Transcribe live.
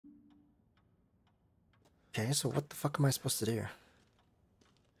Okay, so what the fuck am I supposed to do?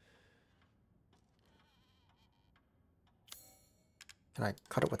 Can I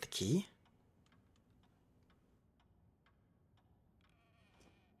cut it with the key?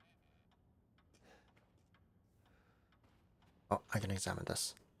 Oh, I can examine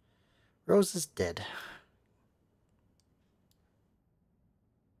this. Rose is dead.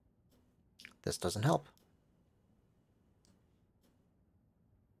 This doesn't help.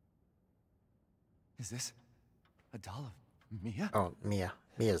 Is this a doll of Mia? Oh, Mia.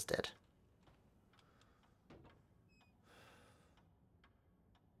 Mia's dead.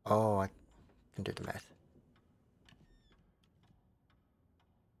 Oh, I can do the math.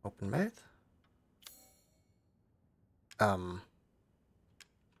 Open mouth.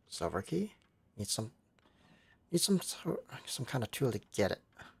 Silver key. Need some kind of tool to get it.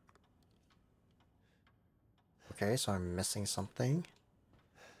 Okay, so I'm missing something.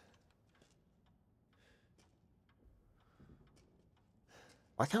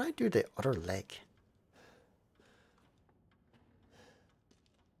 Why can't I do the other leg?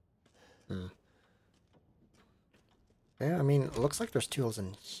 Yeah, I mean, it looks like there's tools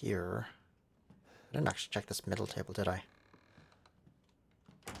in here. I didn't actually check this middle table, did I?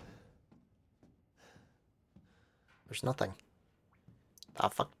 There's nothing. The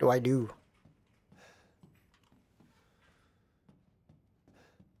fuck do I do?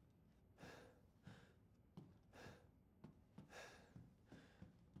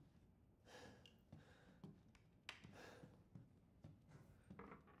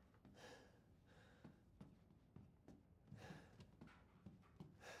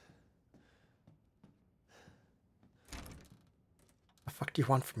 The fuck do you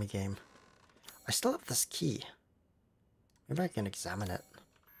want from me, game? I still have this key. Maybe I can examine it.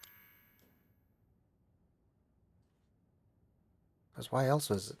 Because why else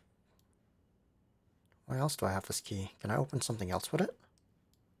was it? Why else do I have this key? Can I open something else with it?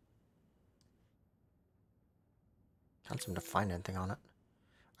 Can't seem to find anything on it.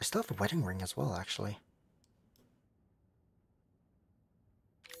 I still have the wedding ring as well, actually.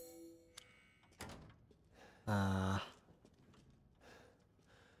 Uh...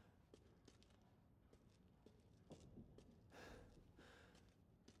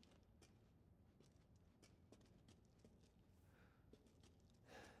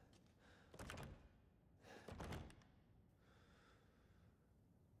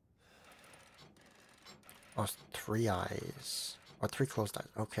 Oh, it's 3 eyes. Or 3 closed eyes.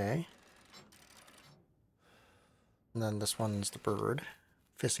 Okay. And then this one's the bird.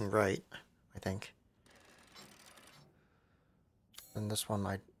 Facing right, I think. And this one,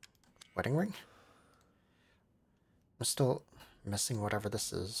 my wedding ring? I'm still missing whatever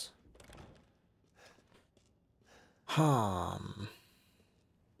this is. Hmm.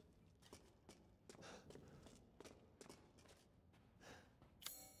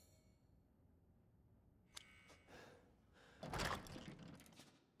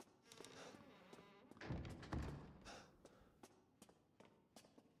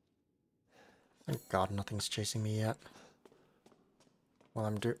 Thank God nothing's chasing me yet. While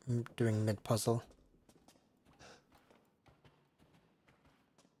I'm doing mid-puzzle.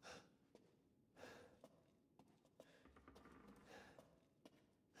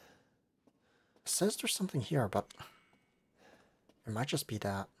 It says there's something here, but it might just be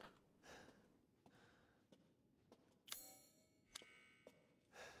that.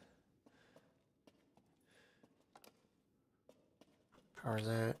 Power's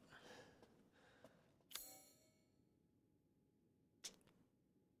out.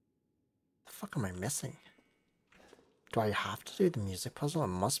 The fuck am I missing? Do I have to do the music puzzle? It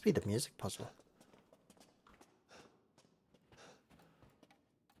must be the music puzzle.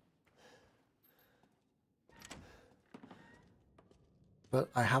 But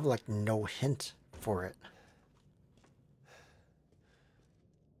I have like no hint for it.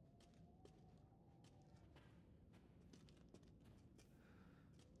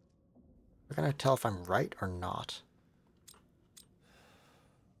 How can I tell if I'm right or not?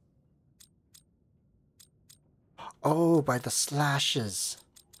 Oh, by the slashes.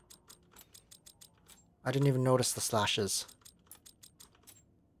 I didn't even notice the slashes.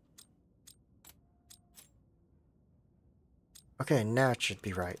 Okay, now it should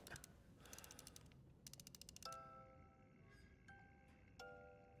be right.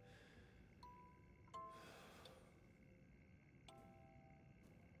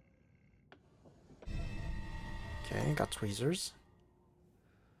 Okay, got tweezers.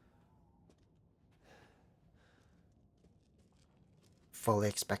 Fully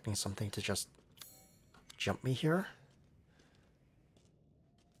expecting something to just jump me here.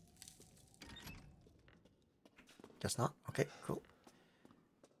 Guess not. Okay, cool.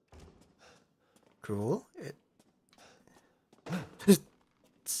 Cool.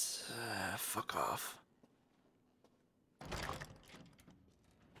 Fuck off.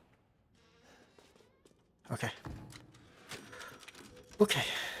 Okay. Okay.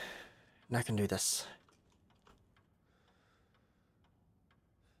 Now I can do this.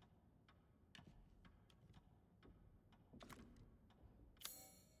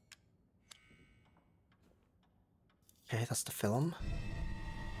 Okay, that's the film.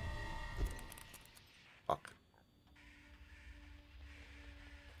 Fuck.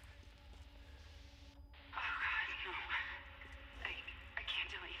 Oh God, no. I can't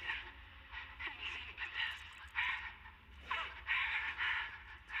do anything. Anything but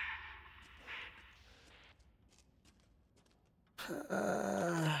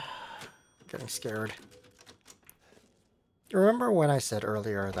Getting scared. Remember when I said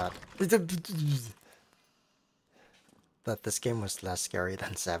earlier that that this game was less scary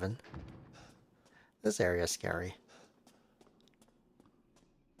than 7? This area is scary.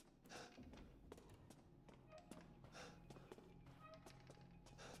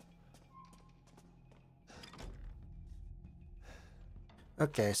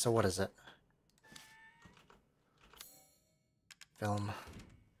 Okay, so what is it? Film.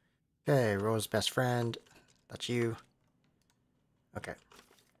 Okay, Rose's best friend. That's you. Okay.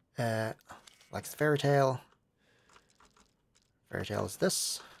 Likes fairy tale. Fairy tale is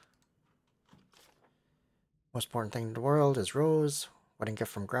this. Most important thing in the world is Rose. Wedding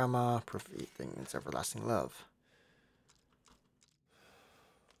gift from grandma. Proof of things everlasting love.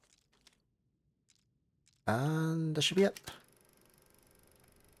 And that should be it.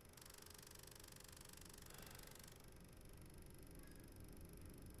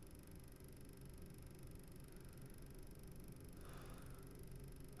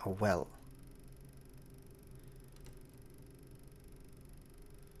 A well.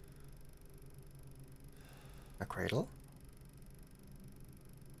 A cradle.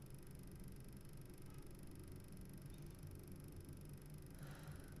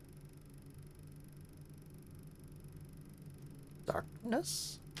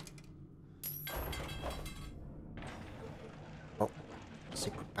 Darkness. Oh,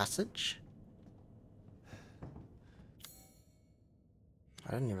 secret passage.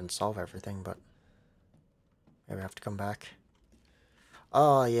 I didn't even solve everything, but maybe I have to come back.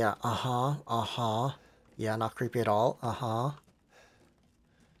 Oh, yeah. Uh-huh. Uh-huh. Yeah, not creepy at all. Uh-huh.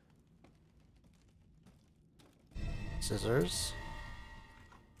 Scissors.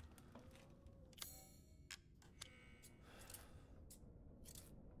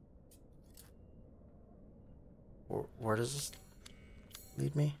 Where does this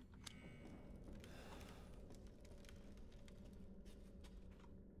lead me?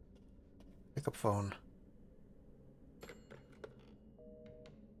 Pick up phone.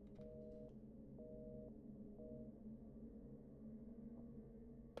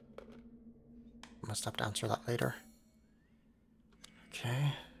 Must have to answer that later.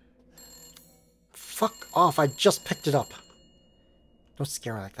 Okay. Fuck off, I just picked it up. Don't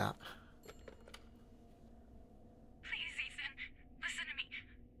scare me like that. Please, Ethan, listen to me.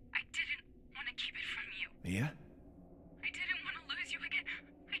 I didn't want to keep it from you. Mia? I didn't want to lose you again.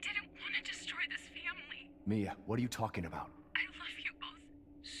 I didn't want to destroy this family. Mia, what are you talking about? I love you both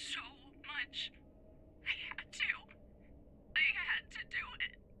so much. I had to. I had to do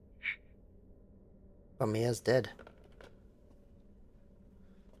it. But Mia's dead.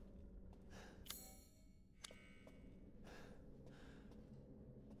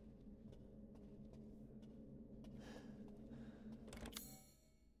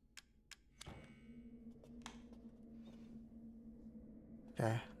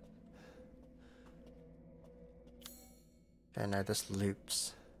 Okay. Okay, now this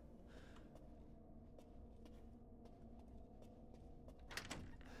loops.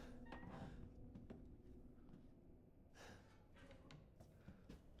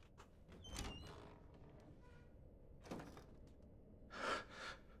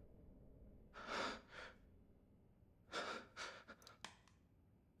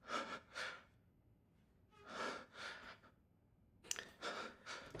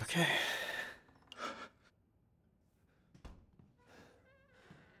 Okay.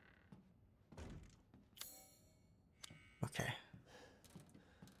 Okay.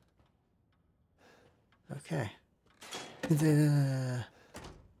 Okay. The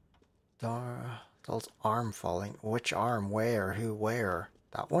Doll's arm falling. Which arm? Where? Who? Where?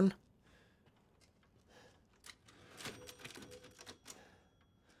 That one?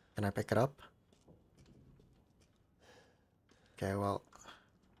 Can I pick it up? Okay, well,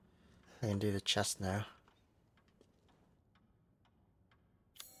 I can do the chest now.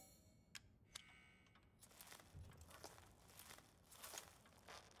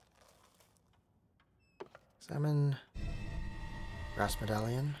 Examine. Brass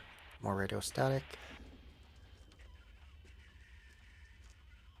medallion. More radiostatic.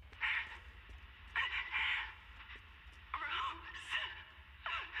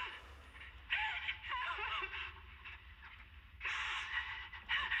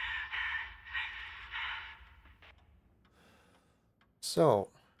 So,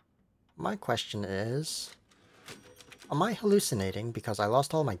 my question is, am I hallucinating because I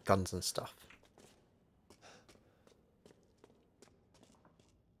lost all my guns and stuff?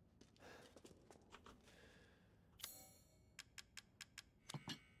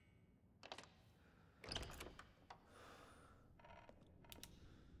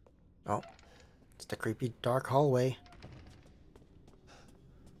 Oh, it's the creepy dark hallway.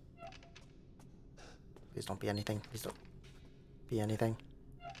 Please don't be anything. Please don't be anything.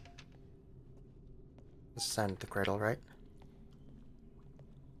 This is Silent the Cradle, right?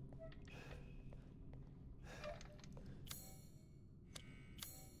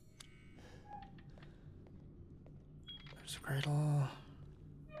 There's a cradle.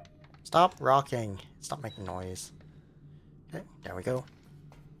 Stop rocking. Stop making noise. Okay, there we go.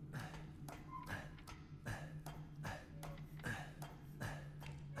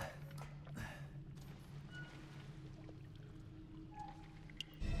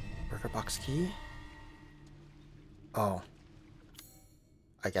 Worker box key. Oh.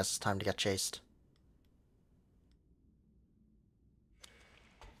 I guess it's time to get chased.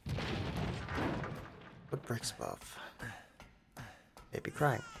 What bricks above? Baby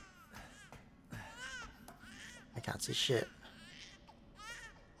crying. I can't see shit.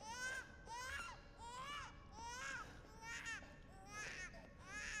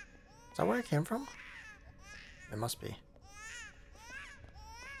 Is that where I came from? It must be.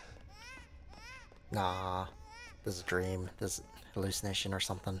 Nah. This is a dream. This is hallucination or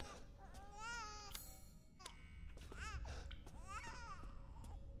something.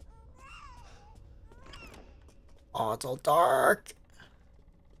 Oh, it's all dark.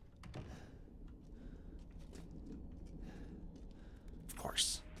 Of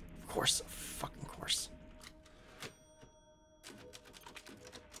course. Of course. Fucking course.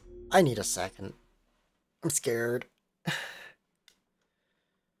 I need a second. I'm scared.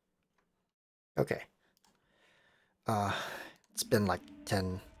 Okay. It's been like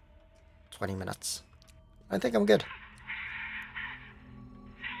 10, 20 minutes. I think I'm good.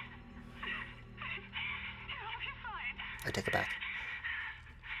 I take it back.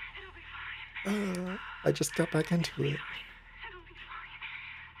 I just got back into it.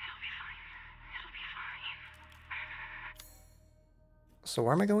 So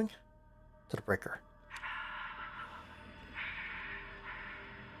where am I going? To the breaker.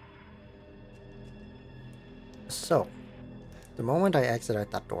 So, the moment I exit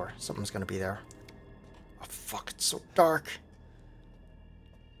out that door, something's gonna be there. Oh fuck, it's so dark.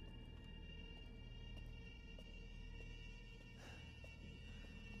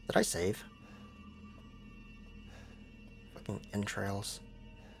 Did I save? Fucking entrails.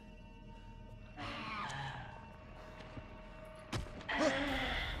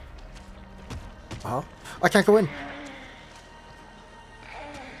 Uh-huh. I can't go in!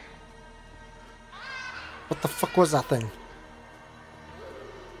 What the fuck was that thing?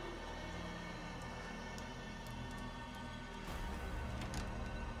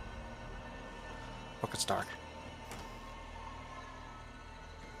 Fuck, it's dark.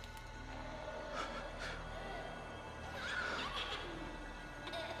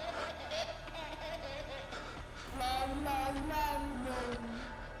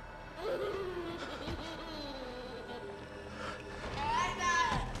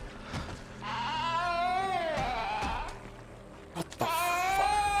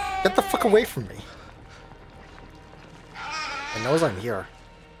 Get the fuck away from me. It knows I'm here.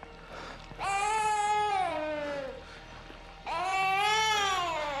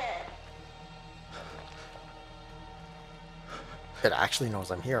 It actually knows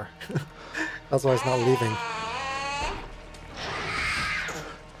I'm here. That's why it's not leaving.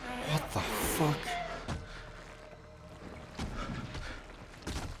 What the fuck?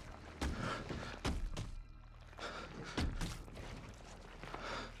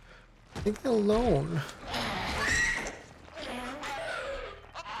 Leave me alone.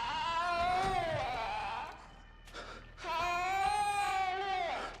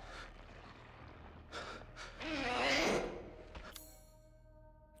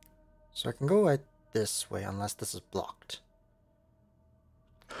 So I can go out this way unless this is blocked.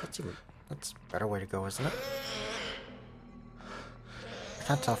 That's a better way to go, isn't it? I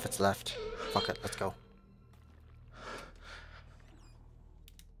can't tell if it's left. Fuck it, let's go.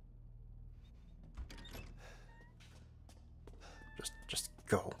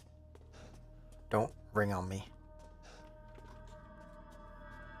 Don't ring on me.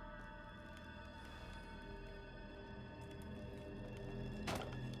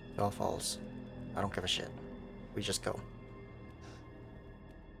 It all falls. I don't give a shit. We just go.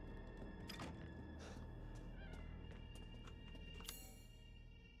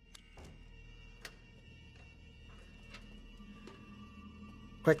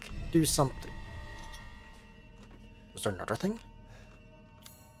 Quick, do something. Was there another thing?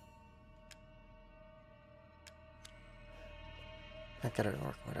 Can't get it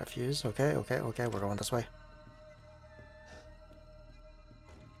working with that fuse. Okay, we're going this way.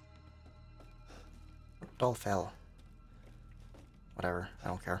 Doll fell. Whatever, I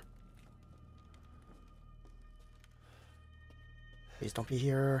don't care. Please don't be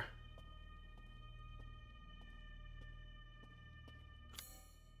here.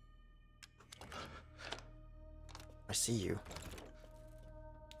 I see you.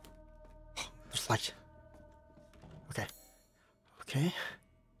 There's light. Okay. Okay.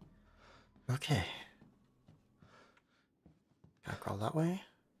 Okay. Can I crawl that way?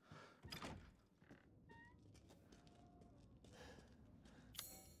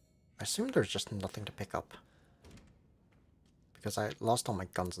 I assume there's just nothing to pick up. Because I lost all my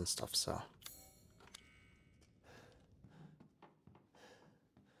guns and stuff, so...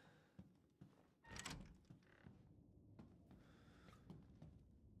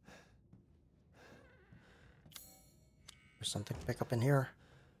 There's something to pick up in here.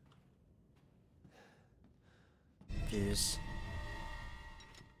 Fuse.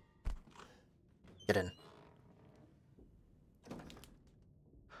 Get in.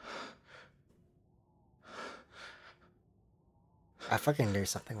 I fucking knew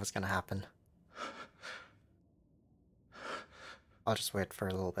something was gonna happen. I'll just wait for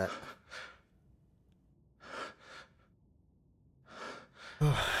a little bit.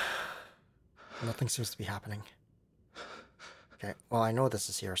 Nothing seems to be happening. Okay, well I know this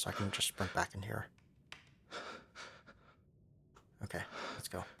is here, so I can just sprint back in here. Okay, let's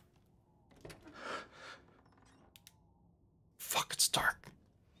go. Fuck, it's dark.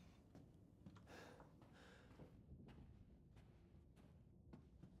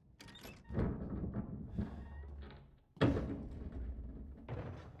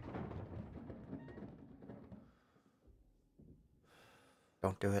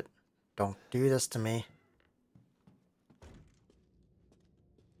 Don't do it. Don't do this to me.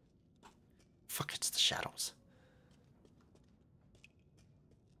 Fuck, it's the shadows.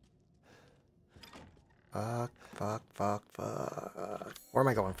 Fuck, fuck, fuck, fuck. Where am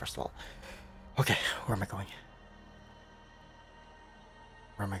I going, first of all? Okay, where am I going?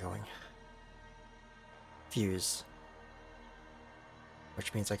 Where am I going? Fuse.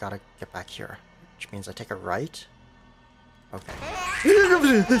 Which means I gotta get back here. Which means I take a right. Okay.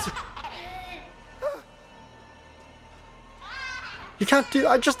 You can't do...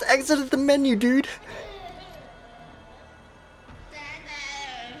 I just exited the menu, dude!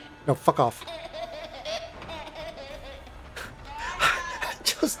 No, fuck off. I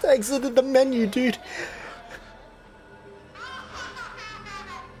just exited the menu, dude!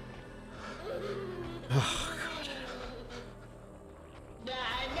 Oh, God.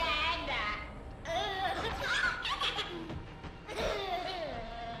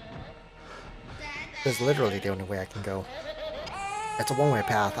 This is literally the only way I can go. It's a one-way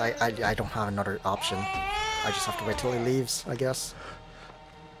path. I don't have another option. I just have to wait till he leaves, I guess.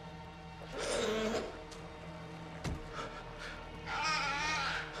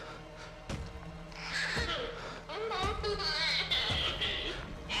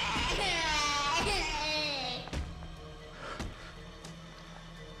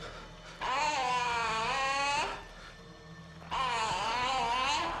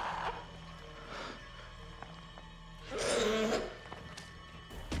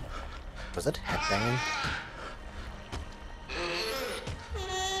 Was it headbanging?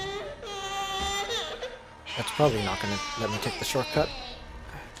 That's probably not gonna let me take the shortcut.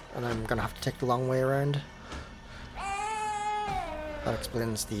 And I'm gonna have to take the long way around. That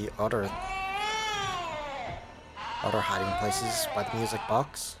explains the other hiding places by the music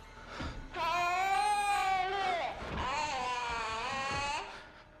box.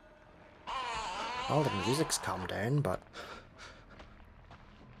 Well, the music's calmed down, but...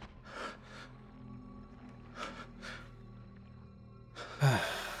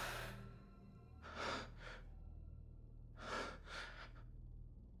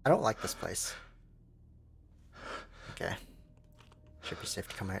 I don't like this place. Okay. Should be safe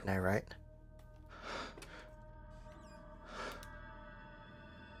to come out now, right?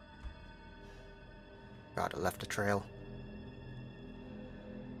 God, it left a trail.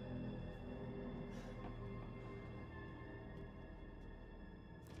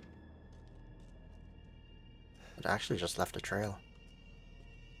 It actually just left a trail.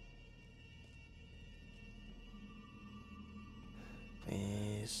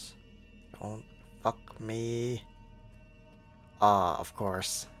 Please. Don't fuck me. Ah, of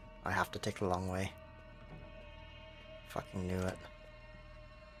course. I have to take the long way. Fucking knew it.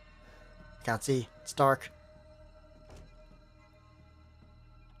 Can't see. It's dark.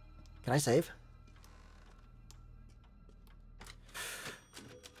 Can I save?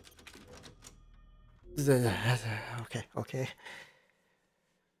 Okay, okay.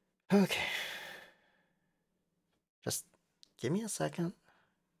 Okay. Just give me a second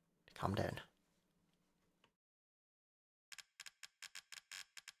to calm down.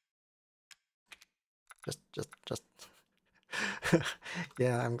 Just.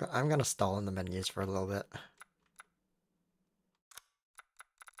 Yeah, I'm gonna stall in the menus for a little bit.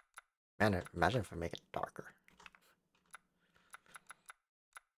 Man, imagine if I make it darker.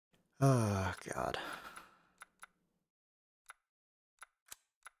 Oh God.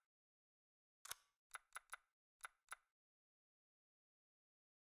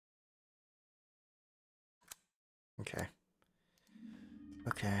 Okay.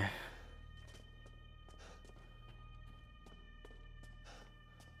 Okay.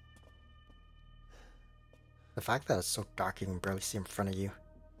 The fact that it's so dark you can barely see in front of you.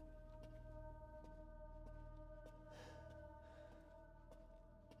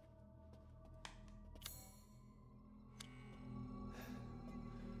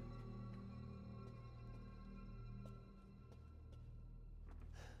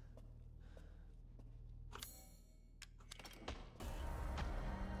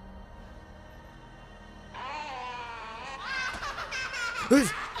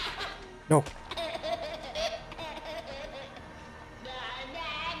 No.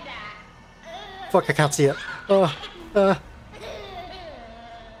 Fuck, I can't see it. Fuck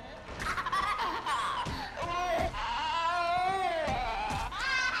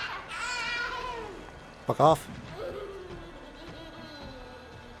off.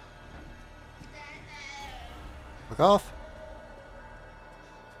 Fuck off.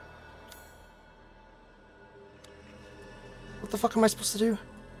 What the fuck am I supposed to do?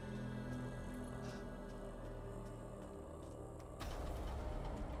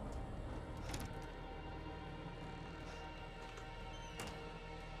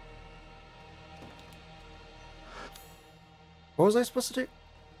 What was I supposed to do?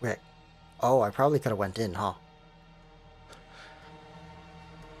 Wait. Oh, I probably could have went in, huh?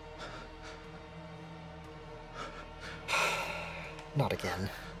 Not again.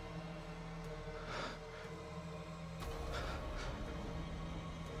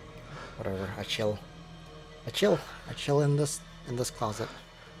 Whatever, I chill. I chill in this closet.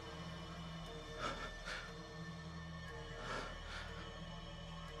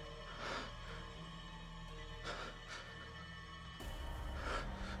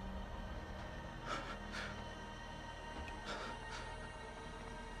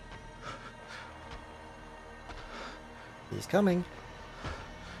 He's coming.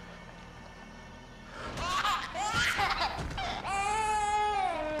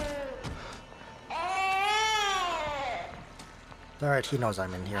 Alright, he knows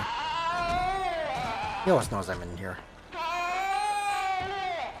I'm in here. He always knows I'm in here.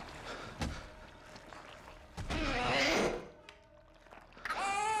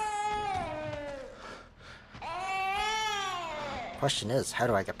 Question is, how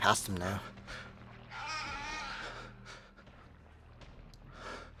do I get past him now?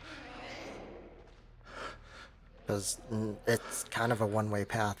 Because it's kind of a one-way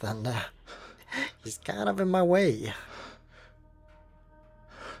path, and he's kind of in my way.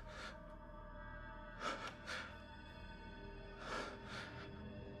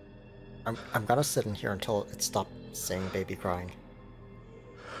 I'm gonna sit in here until it stops saying baby crying.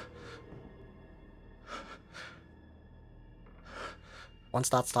 Once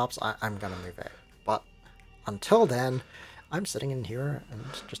that stops, I'm gonna move out. But until then, I'm sitting in here and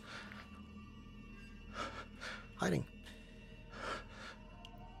just hiding.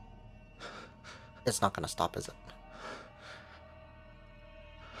 It's not gonna stop, is it?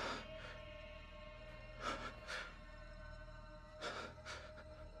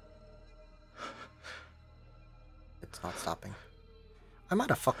 It's not stopping. I might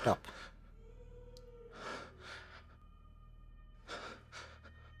have fucked up.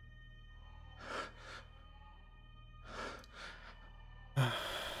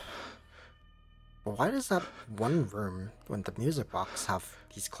 Why does that one room, when the music box, have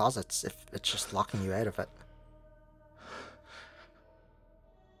these closets if it's just locking you out of it?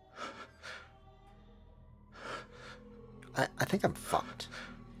 I think I'm fucked.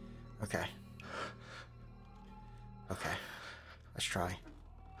 Okay. try.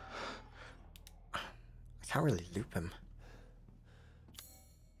 I can't really loop him.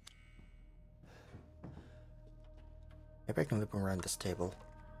 Maybe I can loop him around this table.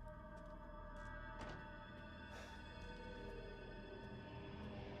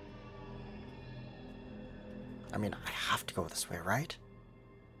 I mean, I have to go this way, right?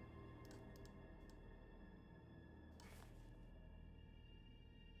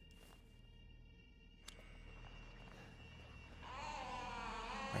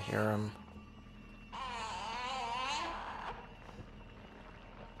 I hear him.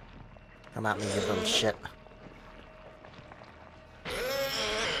 Come at me, you little shit.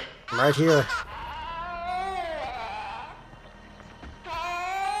 I'm right here.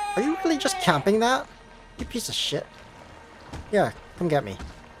 Are you really just camping that? You piece of shit. Yeah, come get me.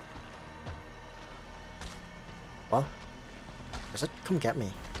 What? Is it come get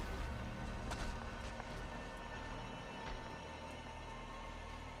me?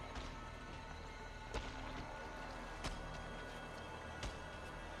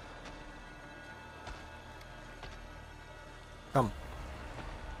 Come.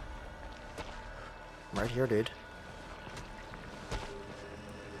 I'm right here, dude.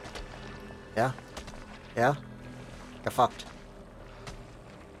 Yeah? Yeah? Get fucked.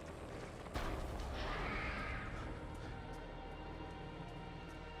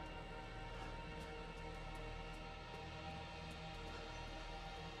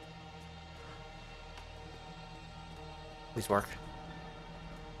 Please work.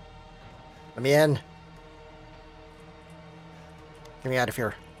 Let me in. Get me out of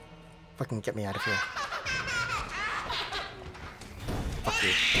here. Fucking get me out of here. Fuck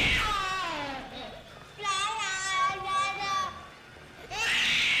you.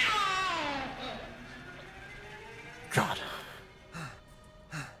 God.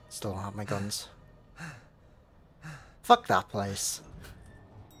 Still don't have my guns. Fuck that place.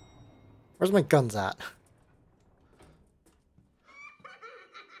 Where's my guns at?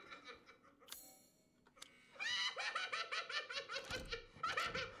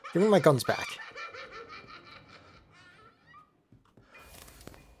 Give me my guns back.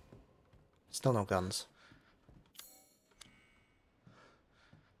 Still no guns.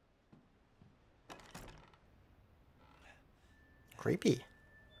 Creepy.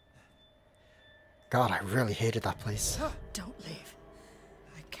 God, I really hated that place. Don't leave.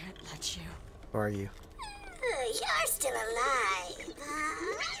 I can't let you. Who are you? You're still alive, huh?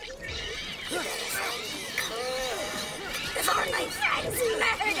 You better find me quick before my friends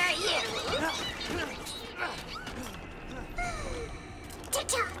murder you!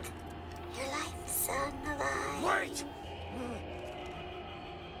 TikTok! Your life's on the line. Wait!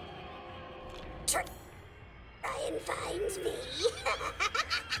 Try and find me.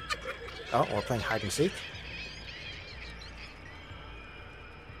 Oh, we're playing hide and seek.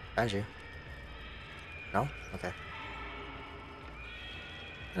 Found you. No? Okay.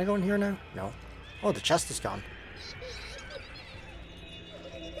 Can I go in here now? No. Oh, the chest is gone.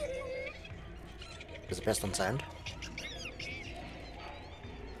 Is the piston sound?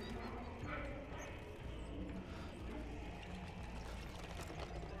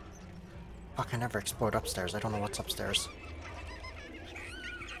 Fuck, I never explored upstairs. I don't know what's upstairs.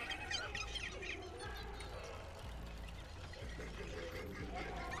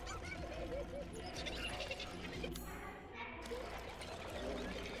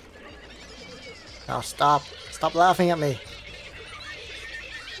 Now stop. Stop laughing at me.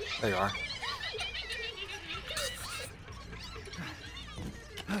 There you are.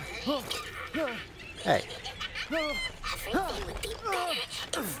 Hey. Everything would be better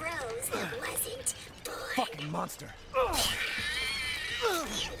if Rose wasn't born. Fucking monster.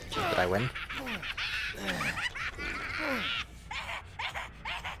 Did I win?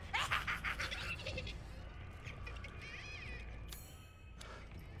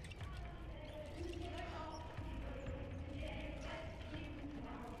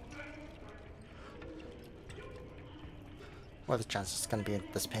 What are the chances it's going to be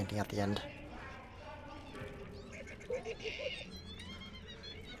this painting at the end?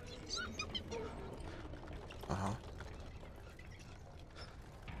 Uh-huh.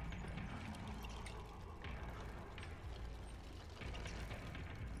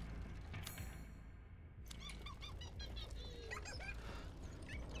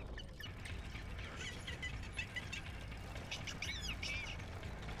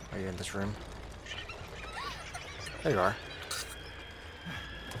 Are you in this room? There you are.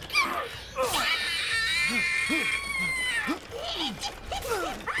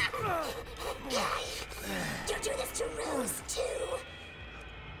 You do this to Rose, too.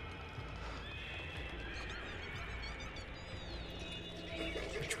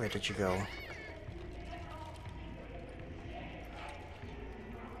 way did you go?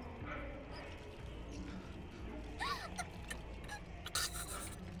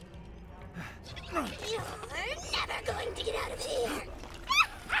 You're never going to get out of here.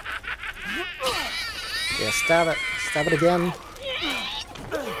 Yeah, stab it. Stab it again.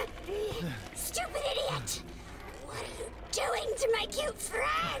 Stupid idiot! What are you doing to my cute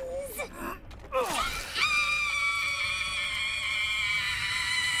friends?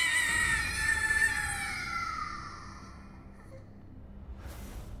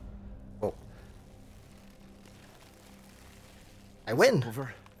 Oh. I win!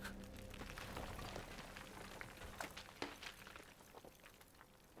 Over.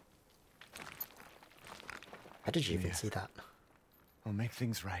 How did you even Yeah. see that? I'll make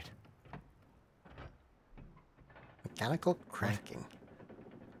things right. Mechanical cranking.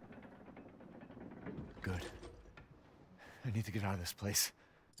 Good. I need to get out of this place.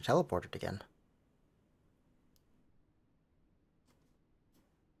 Teleported again.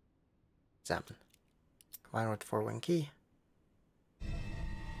 Examine. Combine with the 4-wing key.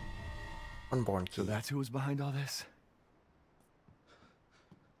 Unborn key. So that's who was behind all this?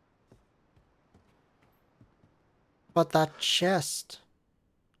 But that chest.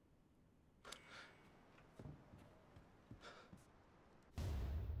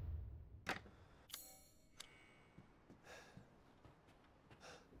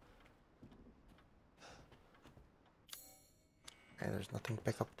 Okay, there's nothing to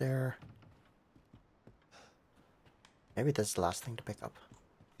pick up there. Maybe this is the last thing to pick up.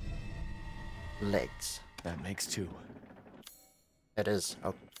 Legs. That makes 2. It is.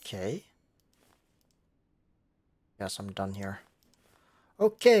 Okay. Yes, I'm done here.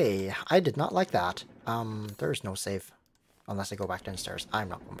 Okay, I did not like that. There's no save. Unless I go back downstairs. I'm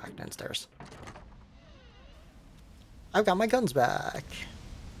not going back downstairs. I've got my guns back.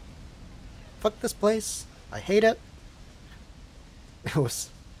 Fuck this place. I hate it. It was...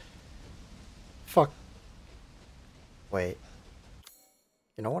 Fuck. Wait.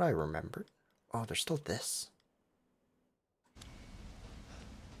 You know what I remembered? Oh, there's still this.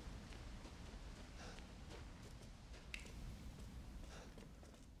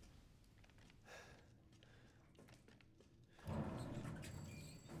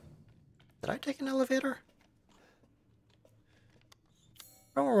 Did I take an elevator?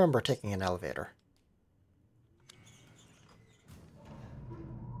 I don't remember taking an elevator.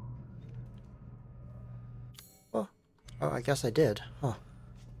 Oh, I guess I did, huh?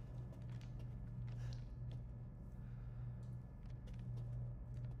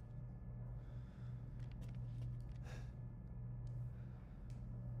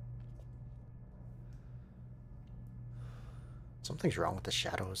 Something's wrong with the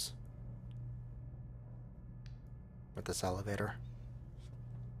shadows. With this elevator.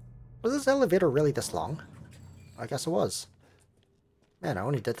 Was this elevator really this long? I guess it was. Man, I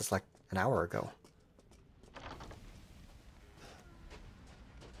only did this like an hour ago.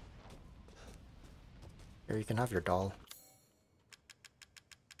 Here, you can have your doll.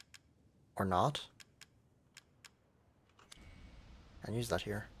 Or not. And use that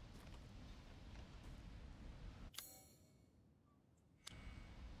here.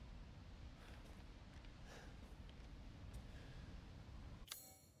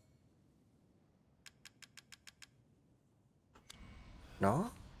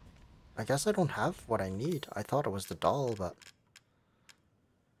 No? I guess I don't have what I need. I thought it was the doll, but...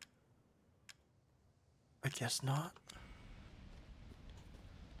 I guess not.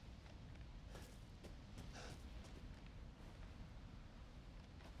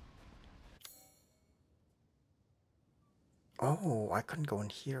 Oh, I couldn't go in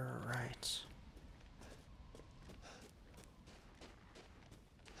here, right.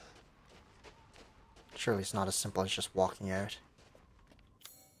 Surely it's not as simple as just walking out.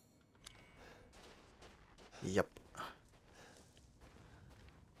 Yep.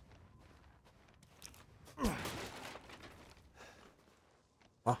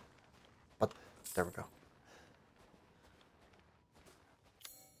 Oh, but there we go.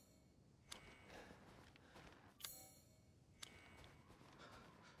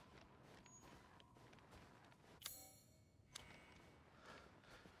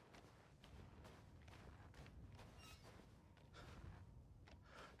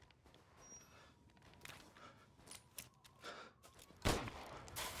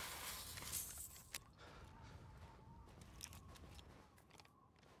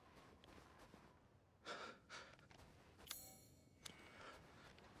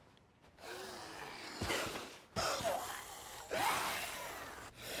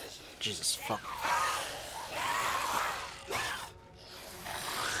 Jesus fuck.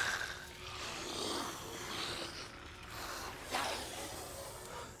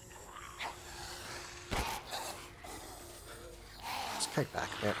 kite back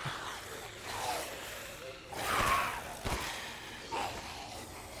a bit.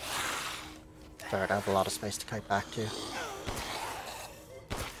 Sorry, I have a lot of space to kite back to.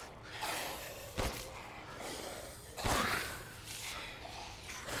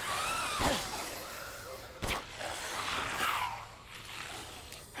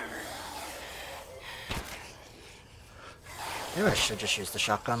 Maybe I should just use the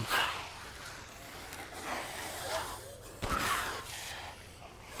shotgun.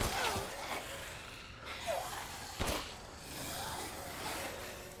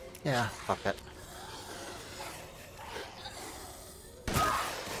 Yeah, fuck it.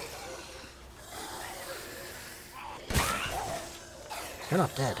 You're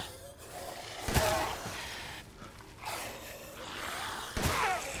not dead.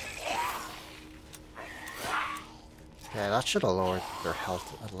 Yeah, that should have lowered their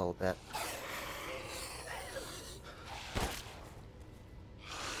health a little bit.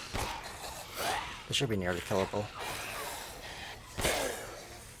 They should be nearly killable.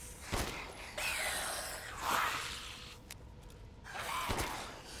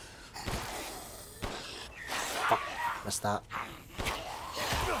 Fuck, missed that.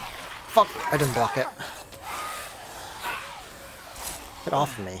 Fuck, I didn't block it. Get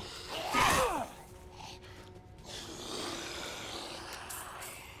off of me.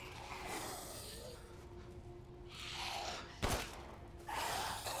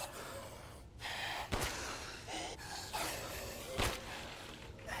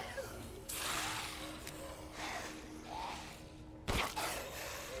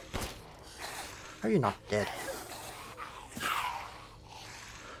 How are you not dead?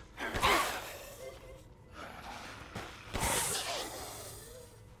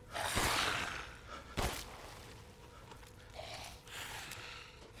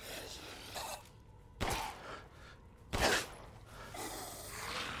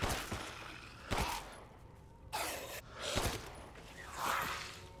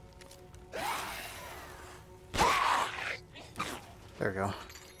 There we go.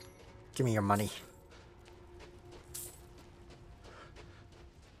 Give me your money.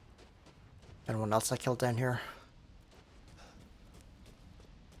 Anyone else I killed down here?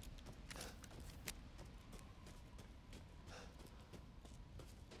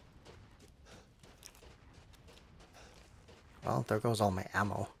 Well, there goes all my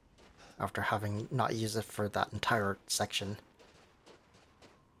ammo. After having not used it for that entire section.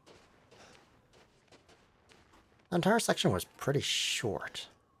 The entire section was pretty short,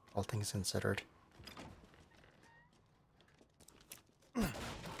 all things considered.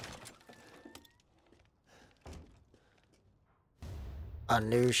 A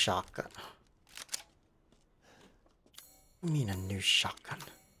new shotgun. What do you mean a new shotgun?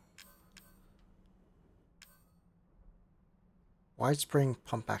 Wide spring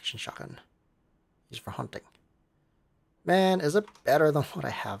pump action shotgun. Used for hunting. Man, is it better than what I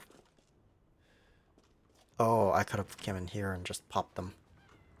have? Oh, I could have come in here and just popped them.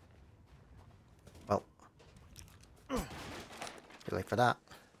 Well. Too late for that.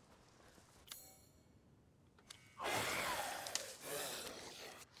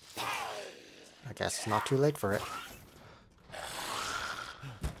 I guess it's not too late for it.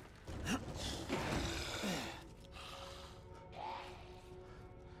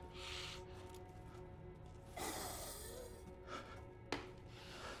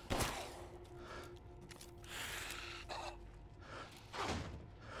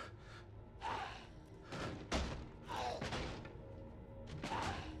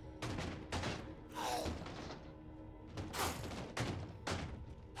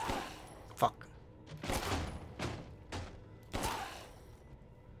 Fuck.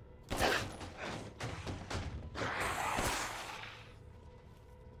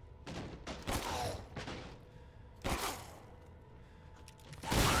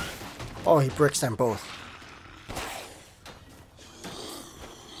 Oh, he bricks them both.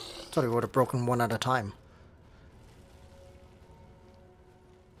 Thought he would have broken one at a time.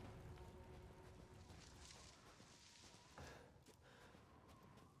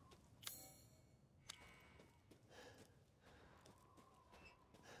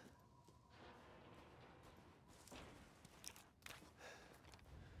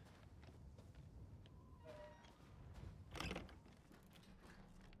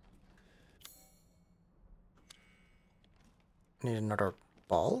 Need another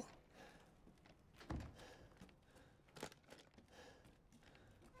ball?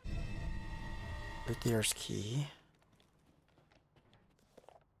 Luthier's key.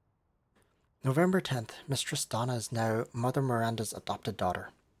 November 10th. Mistress Donna is now Mother Miranda's adopted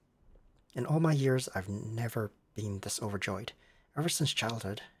daughter. In all my years, I've never been this overjoyed. Ever since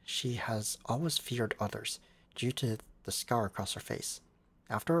childhood, she has always feared others due to the scar across her face.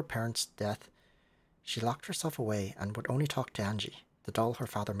 After her parents' death, she locked herself away and would only talk to Angie, the doll her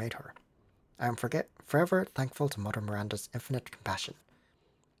father made her. I am forever thankful to Mother Miranda's infinite compassion.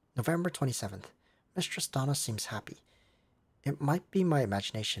 November 27th. Mistress Donna seems happy. It might be my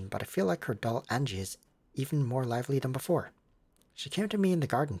imagination, but I feel like her doll Angie is even more lively than before. She came to me in the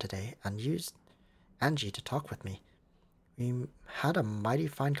garden today and used Angie to talk with me. We had a mighty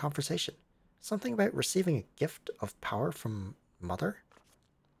fine conversation. Something about receiving a gift of power from Mother?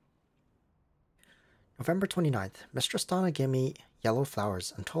 November 29th. Mistress Donna gave me yellow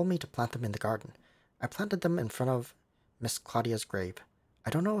flowers and told me to plant them in the garden. I planted them in front of Miss Claudia's grave. I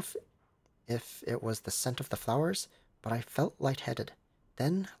don't know if it was the scent of the flowers, but I felt lightheaded.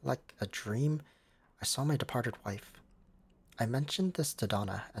 Then, like a dream, I saw my departed wife. I mentioned this to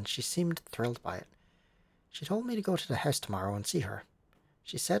Donna, and she seemed thrilled by it. She told me to go to the house tomorrow and see her.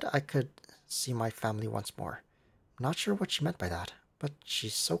 She said I could see my family once more. I'm not sure what she meant by that, but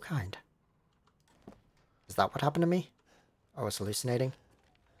she's so kind. Is that what happened to me? I was hallucinating.